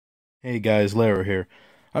Hey guys, TheLeyero here.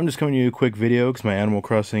 I'm just coming to you a quick video because my Animal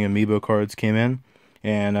Crossing Amiibo cards came in,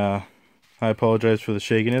 and I apologize for the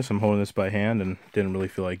shakiness. I'm holding this by hand and didn't really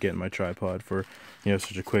feel like getting my tripod for,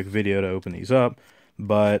 such a quick video to open these up,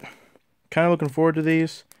 but kind of looking forward to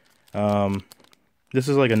these. This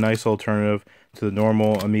is like a nice alternative to the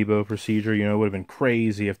normal Amiibo procedure. It would have been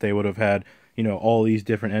crazy if they would have had, all these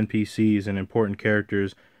different NPCs and important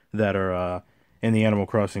characters that are in the Animal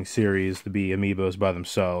Crossing series to be Amiibos by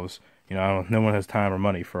themselves. No one has time or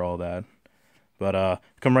money for all that. But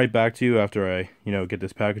come right back to you after I, get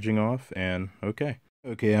this packaging off, and okay.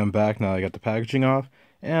 Okay, I'm back now. I got the packaging off,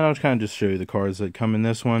 and I'll kind of just show you the cards that come in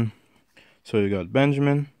this one. So you got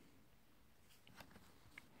Benjamin,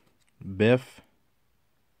 Biff.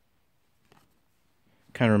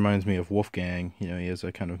 Kind of reminds me of Wolfgang. He has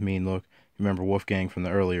that kind of mean look. You remember Wolfgang from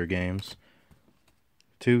the earlier games.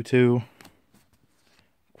 Tutu,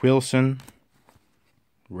 Quilson,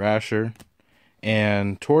 Rasher,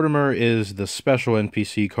 and Tortimer is the special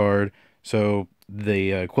NPC card, so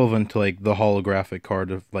the equivalent to like the holographic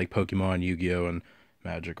card of like Pokemon, Yu-Gi-Oh, and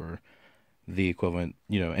Magic, or the equivalent,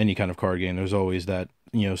 any kind of card game. There's always that,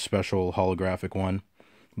 special holographic one.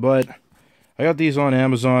 But I got these on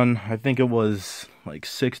Amazon. I think it was like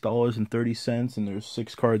 $6.30, and there's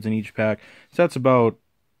 6 cards in each pack. So that's about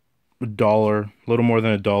 $1, a little more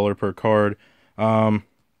than $1 per card.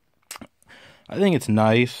 I think it's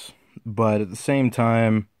nice, but at the same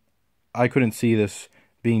time, I couldn't see this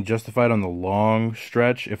being justified on the long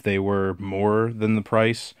stretch if they were more than the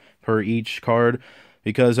price per each card.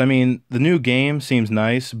 Because, I mean, the new game seems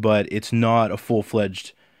nice, but it's not a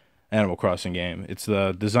full-fledged Animal Crossing game. It's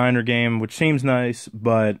the designer game, which seems nice,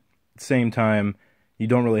 but at the same time, you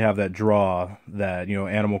don't really have that draw that,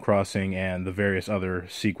 Animal Crossing and the various other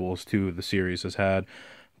sequels to the series has had.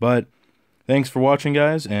 But thanks for watching,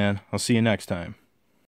 guys, and I'll see you next time.